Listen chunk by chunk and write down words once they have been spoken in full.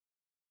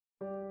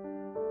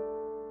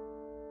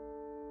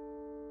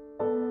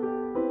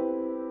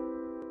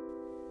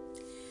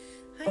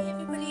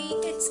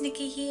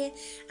Nikki here,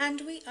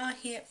 and we are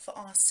here for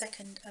our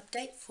second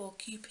update for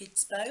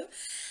Cupid's Bow,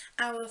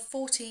 our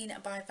 14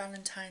 by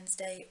Valentine's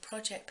Day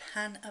Project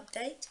Pan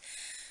update.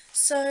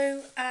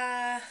 So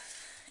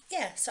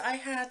so I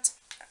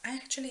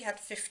actually had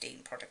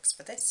 15 products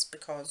for this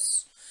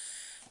because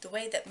the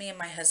way that me and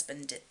my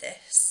husband did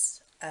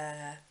this,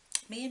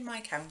 me and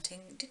my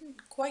counting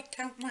didn't quite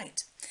count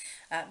right.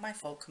 My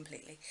fault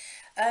completely.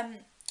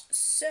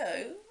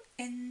 So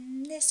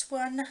in this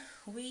one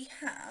we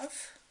have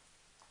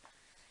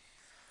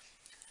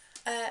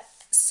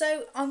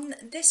so on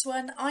this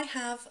one I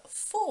have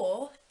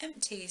 4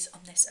 empties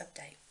on this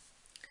update.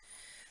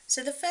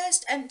 So the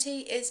first empty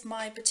is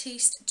my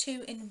Batiste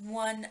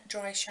 2-in-1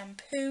 dry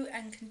shampoo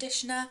and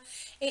conditioner.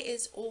 It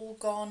is all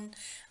gone.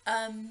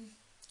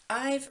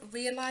 I've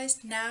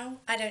realised now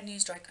I don't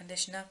use dry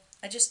conditioner.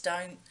 I just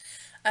don't.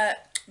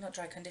 Not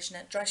dry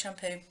conditioner, dry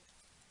shampoo.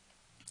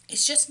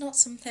 It's just not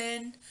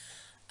something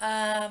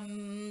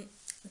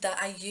that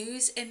I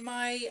use in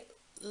my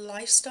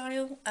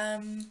lifestyle.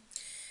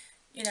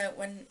 You know,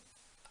 when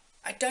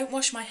I don't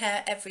wash my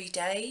hair every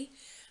day,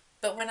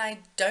 but when I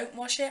don't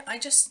wash it, I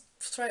just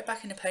throw it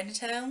back in a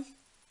ponytail.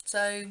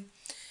 So,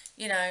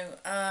 you know,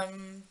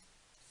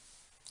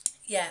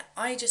 yeah,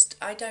 I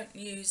don't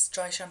use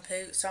dry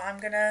shampoo, so I'm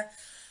gonna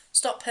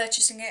stop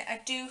purchasing it. I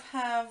do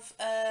have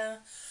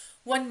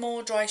one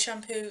more dry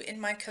shampoo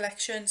in my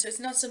collection, so it's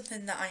not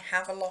something that I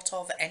have a lot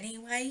of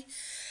anyway.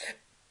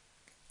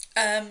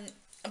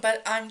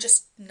 But I'm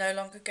just no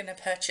longer gonna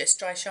purchase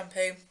dry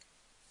shampoo.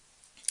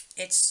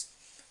 It's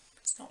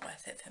not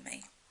worth it for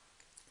me.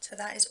 So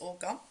that is all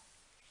gone.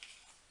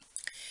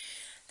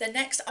 The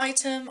next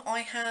item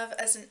I have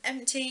as an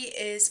empty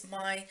is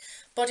my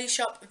Body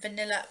Shop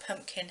Vanilla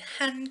Pumpkin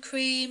Hand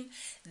Cream.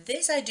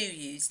 This I do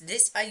use.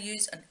 This I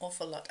use an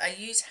awful lot. I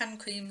use hand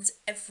creams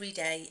every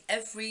day,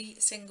 every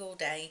single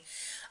day.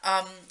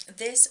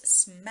 This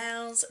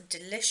smells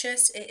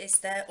delicious. It is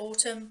their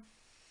autumn.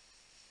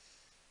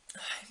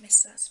 Oh, I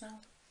miss that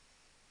smell.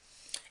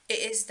 It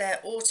is their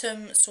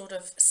autumn sort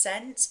of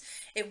scent.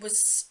 They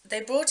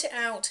brought it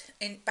out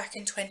back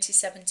in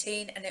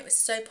 2017, and it was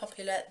so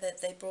popular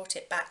that they brought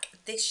it back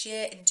this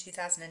year in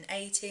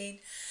 2018.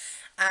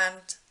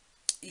 And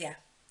yeah,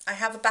 I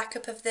have a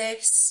backup of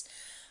this.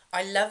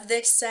 I love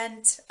this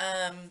scent.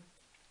 I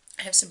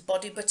have some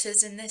body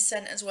butters in this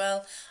scent as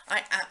well.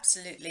 I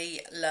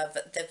absolutely love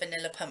the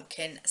vanilla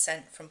pumpkin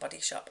scent from Body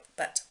Shop,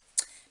 but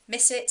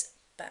miss it,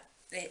 but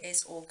it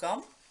is all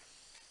gone.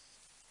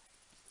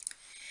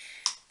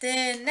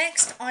 The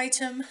next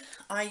item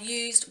I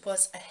used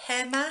was a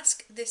hair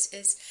mask. This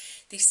is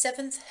the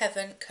 7th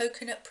Heaven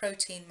Coconut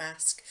Protein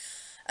Mask.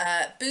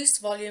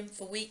 Boost volume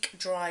for weak,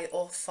 dry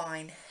or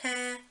fine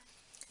hair.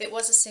 It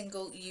was a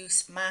single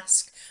use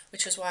mask,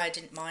 which was why I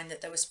didn't mind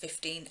that there was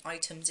 15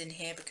 items in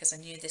here, because I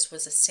knew this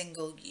was a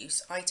single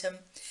use item.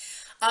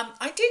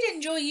 I did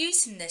enjoy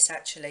using this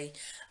actually.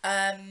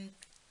 I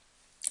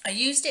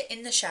used it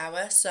in the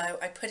shower, so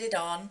I put it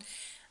on.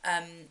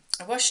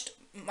 I washed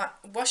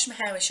my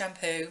hair with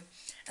shampoo,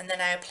 and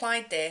then I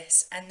applied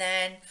this, and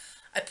then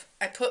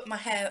I put my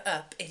hair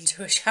up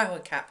into a shower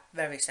cap.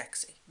 Very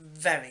sexy,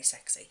 very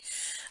sexy.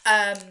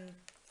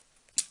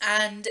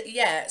 And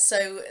yeah,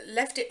 so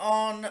left it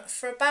on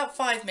for about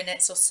 5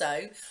 minutes or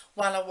so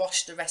while I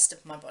washed the rest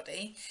of my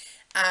body,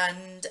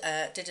 and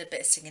did a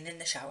bit of singing in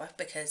the shower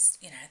because,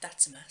 you know,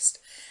 that's a must.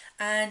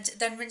 And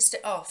then rinsed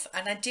it off,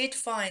 and I did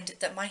find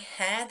that my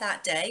hair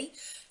that day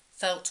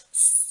felt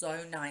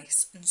so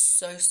nice and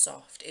so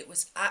soft. It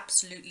was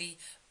absolutely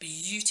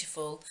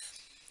beautiful.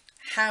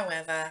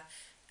 However,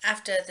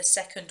 after the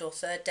second or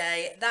third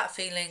day, that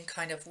feeling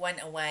kind of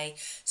went away.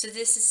 So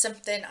this is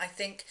something I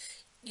think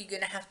you're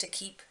going to have to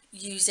keep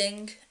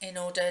using in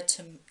order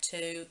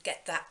to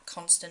get that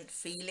constant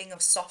feeling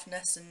of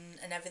softness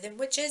and everything,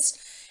 which is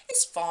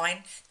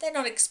fine. They're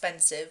not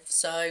expensive,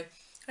 so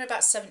they're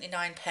about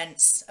 79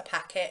 pence a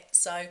packet.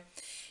 So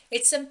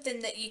it's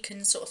something that you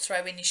can sort of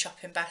throw in your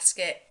shopping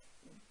basket,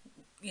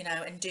 you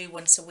know, and do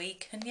once a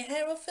week, and your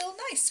hair will feel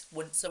nice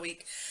once a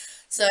week.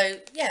 So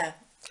yeah,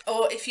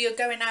 or if you're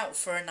going out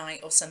for a night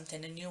or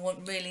something and you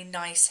want really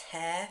nice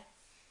hair,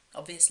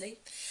 obviously,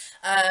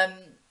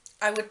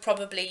 I would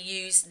probably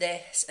use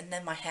this, and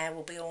then my hair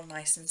will be all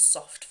nice and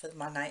soft for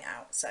my night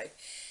out. So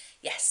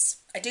yes,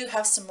 I do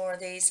have some more of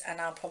these, and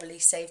I'll probably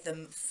save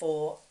them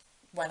for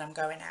when I'm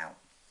going out.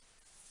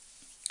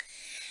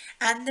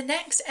 And the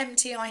next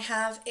empty I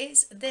have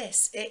is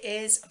this. It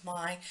is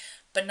my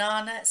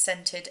banana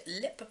scented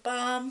lip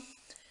balm.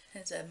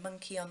 There's a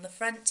monkey on the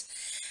front,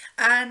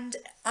 and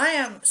I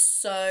am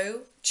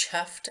so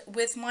chuffed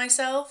with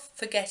myself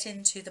for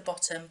getting to the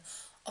bottom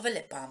of a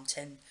lip balm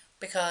tin,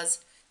 because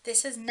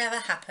this has never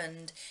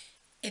happened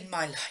in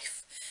my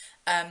life.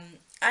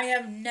 I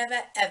have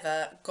never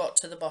ever got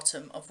to the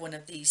bottom of one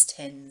of these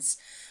tins.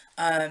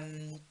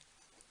 I've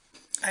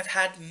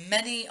had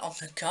many on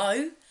the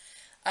go,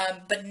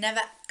 but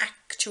never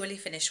actually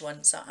finished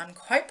one, so I'm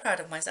quite proud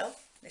of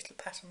myself. Little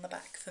pat on the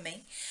back for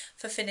me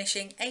for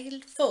finishing a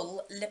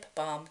full lip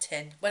balm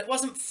tin. Well, it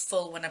wasn't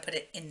full when I put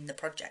it in the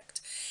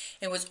project.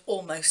 It was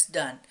almost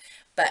done.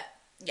 But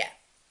yeah,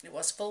 it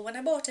was full when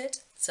I bought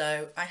it.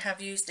 So I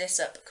have used this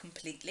up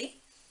completely.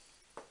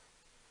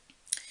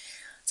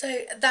 So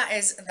that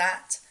is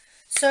that.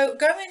 So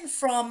going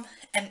from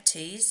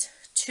empties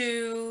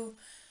to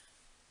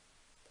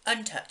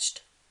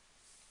untouched.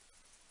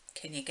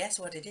 Can you guess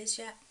what it is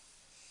yet?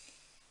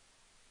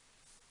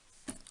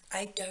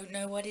 I don't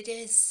know what it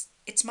is.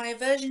 It's my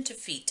aversion to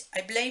feet.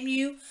 I blame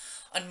you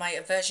on my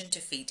aversion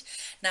to feet.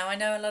 Now, I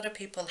know a lot of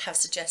people have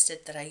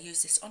suggested that I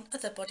use this on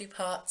other body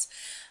parts,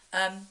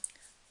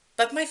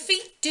 but my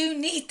feet do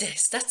need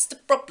this. That's the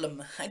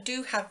problem. I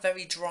do have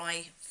very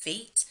dry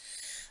feet.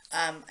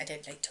 I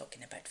don't like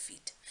talking about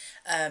feet.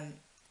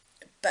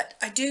 But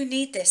I do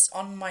need this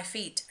on my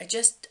feet. I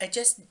just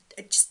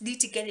need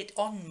to get it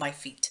on my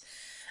feet.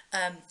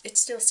 It's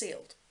still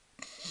sealed.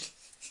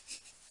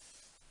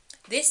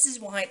 This is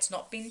why it's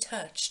not been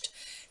touched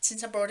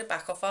since I brought it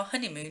back off our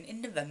honeymoon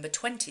in November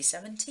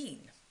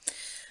 2017.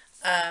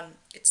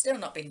 It's still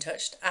not been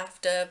touched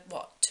after,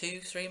 what,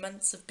 2-3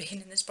 months of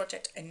being in this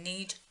project. I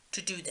need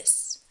to do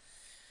this.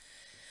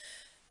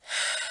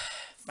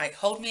 Right,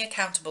 hold me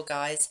accountable,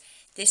 guys.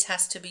 This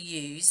has to be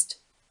used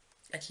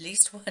at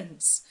least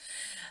once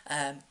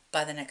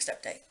by the next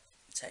update.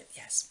 So,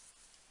 yes.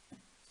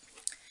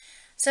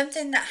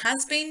 Something that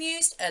has been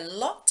used a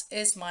lot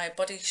is my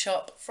Body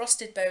Shop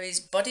Frosted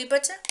Berries Body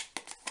Butter.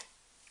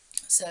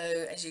 So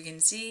as you can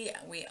see,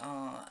 we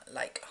are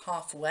like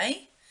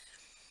halfway.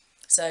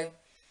 So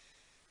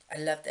I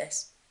love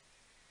this.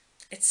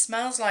 It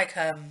smells like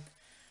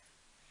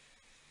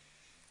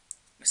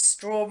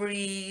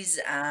strawberries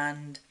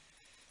and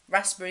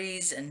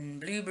raspberries and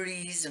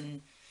blueberries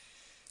and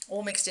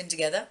all mixed in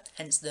together,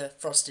 hence the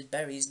frosted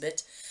berries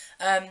bit.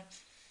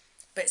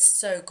 But it's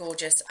so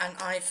gorgeous, and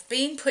I've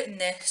been putting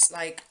this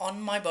like on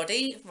my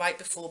body right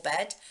before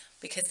bed,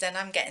 because then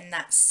I'm getting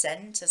that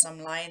scent as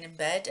I'm lying in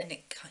bed, and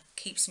it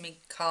keeps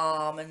me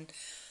calm and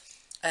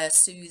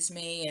soothes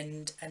me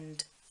and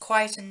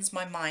quietens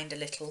my mind a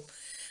little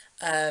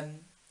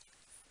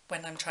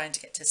when I'm trying to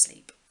get to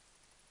sleep.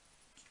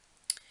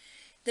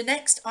 The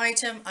next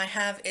item I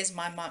have is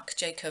my Marc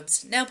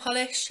Jacobs nail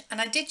polish,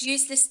 and I did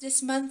use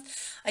this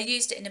month. I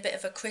used it in a bit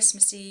of a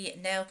Christmassy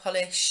nail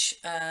polish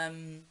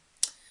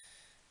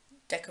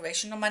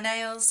decoration on my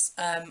nails.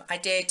 I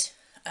did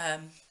a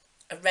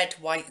red,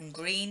 white and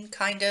green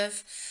kind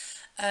of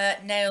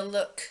nail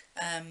look.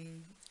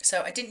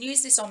 So I didn't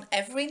use this on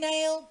every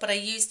nail, but I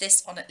used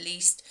this on at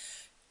least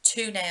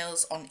 2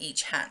 nails on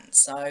each hand.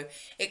 So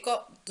it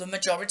got the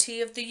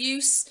majority of the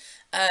use.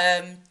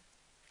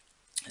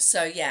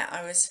 So yeah,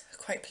 I was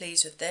quite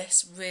pleased with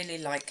this, really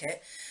like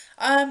it.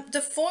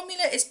 The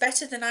formula is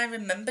better than I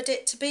remembered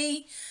it to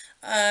be.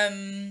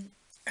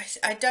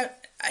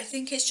 I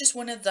think it's just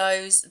one of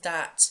those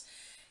that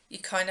you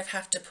kind of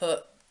have to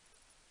put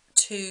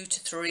 2 to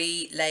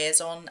 3 layers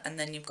on, and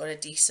then you've got a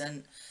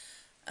decent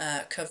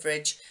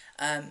coverage.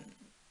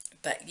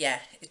 But yeah,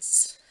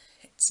 it's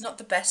not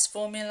the best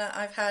formula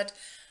I've had,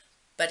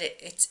 but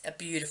it's a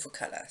beautiful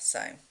colour, so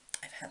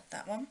I've had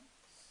that one.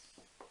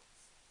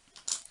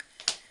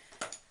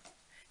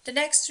 The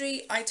next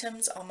 3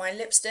 items are my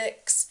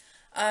lipsticks.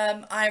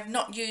 I've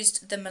not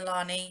used the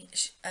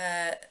Milani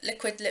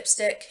liquid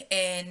lipstick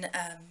in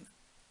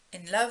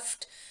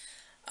Loved.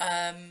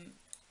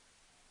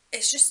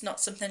 It's just not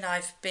something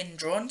I've been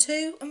drawn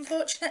to,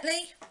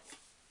 unfortunately.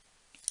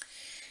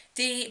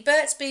 The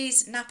Burt's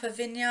Bees Napa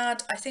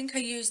Vineyard, I think I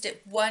used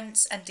it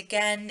once, and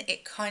again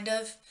it kind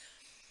of,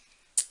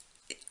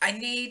 I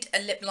need a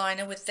lip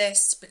liner with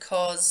this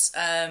because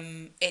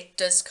it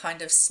does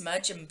kind of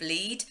smudge and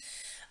bleed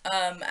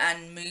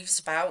and moves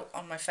about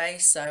on my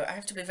face, so I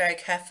have to be very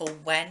careful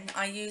when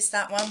I use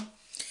that one.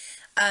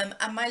 And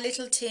my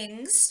Little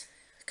Tings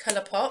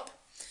Colourpop,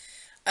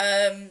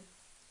 I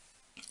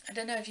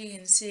don't know if you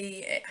can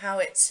see it, how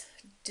it's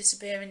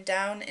disappearing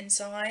down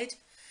inside.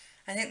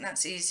 I think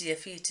that's easier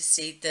for you to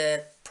see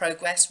the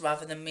progress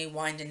rather than me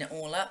winding it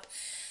all up.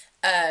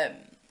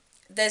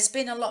 There's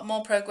been a lot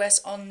more progress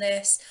on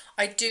this.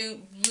 I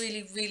do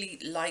really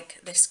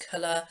like this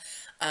colour.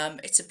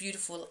 It's a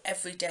beautiful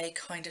everyday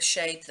kind of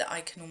shade that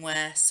I can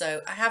wear,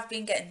 so I have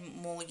been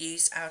getting more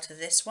use out of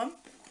this one.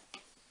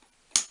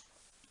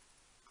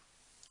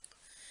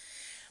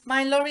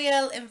 My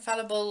L'Oreal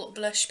Infallible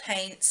Blush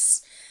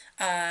Paints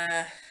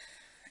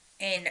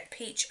in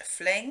Peach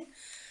Fling.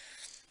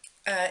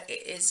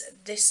 It is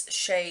this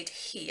shade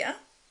here.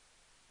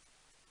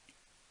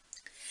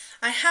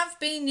 I have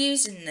been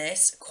using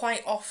this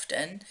quite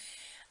often,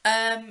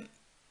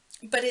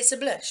 but it's a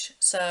blush,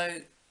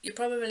 so you're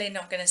probably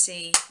not going to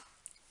see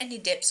any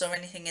dips or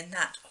anything in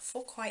that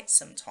for quite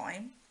some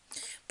time,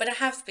 but I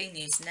have been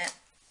using it.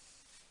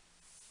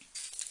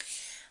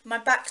 My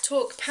Back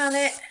Talk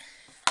palette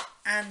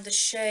and the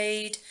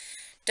shade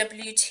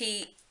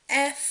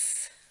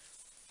WTF.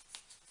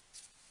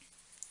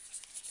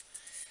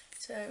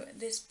 So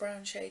this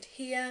brown shade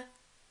here.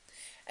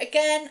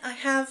 Again, I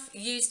have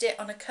used it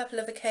on a couple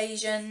of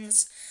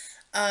occasions,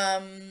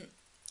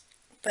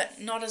 but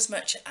not as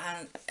much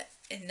as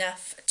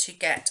enough to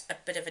get a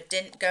bit of a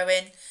dint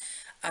going.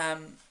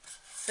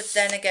 But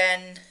then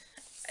again,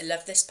 I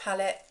love this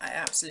palette. I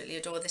absolutely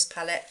adore this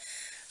palette.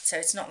 So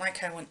it's not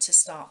like I want to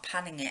start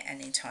panning it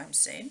anytime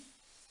soon.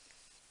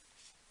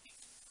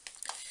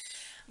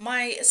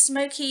 My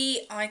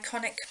Smoky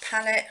Iconic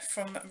palette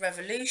from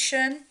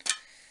Revolution.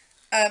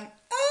 Oh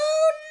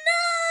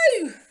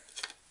no!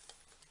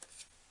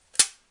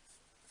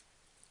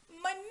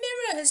 My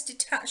mirror has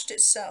detached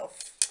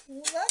itself.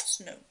 Well, that's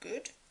no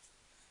good.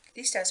 At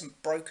least it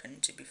hasn't broken,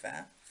 to be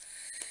fair.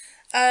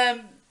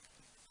 But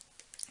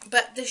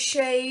the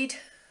shade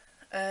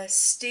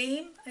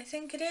Steam, I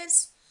think it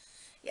is.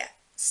 Yeah,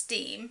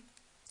 Steam.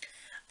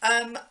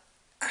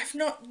 I've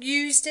not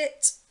used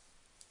it.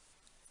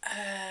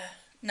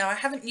 No, I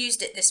haven't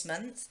used it this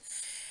month.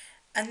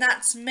 And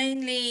that's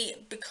mainly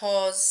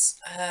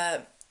because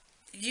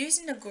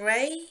using a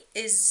grey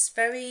is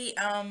very,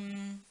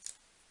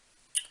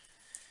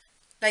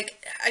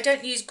 like, I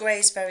don't use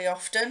greys very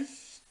often.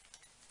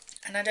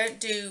 And I don't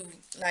do,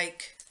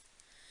 like,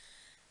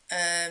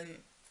 I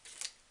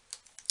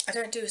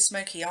don't do a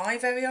smoky eye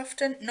very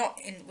often. Not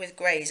in with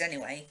greys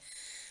anyway.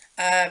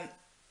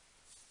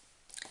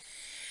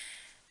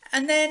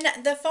 And then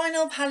the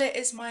final palette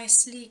is my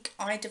Sleek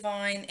Eye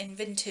Divine in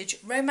Vintage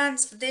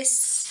Romance.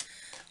 This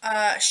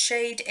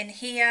shade in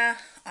here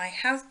I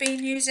have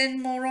been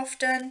using more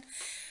often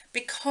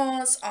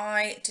because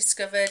I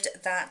discovered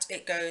that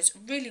it goes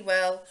really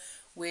well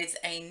with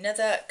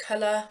another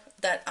colour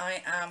that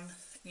I am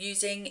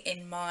using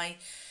in my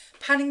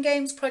Panning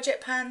Games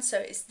project pan. So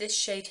it's this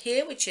shade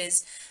here, which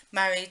is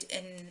Married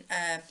in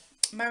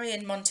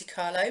Monte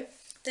Carlo.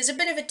 There's a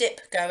bit of a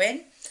dip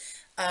going.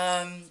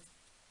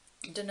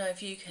 I don't know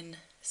if you can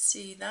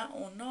see that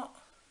or not.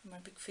 My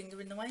big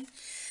finger in the way.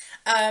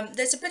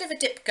 There's a bit of a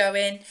dip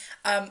going.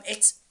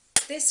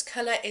 This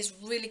colour is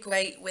really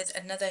great with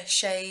another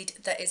shade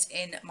that is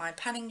in my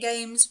Panning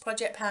Games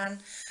project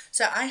pan.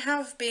 So I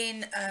have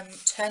been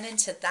turning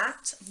to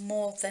that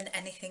more than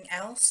anything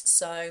else.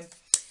 So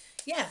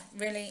yeah,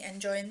 really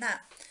enjoying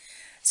that.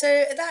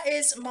 So that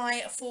is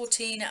my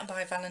 14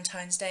 by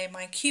Valentine's Day,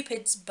 my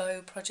Cupid's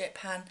Bow project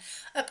pan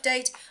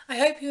update. I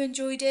hope you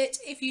enjoyed it.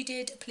 If you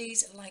did,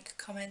 please like,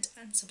 comment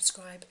and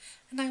subscribe,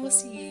 and I will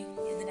see you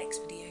in the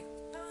next video.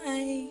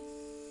 Bye!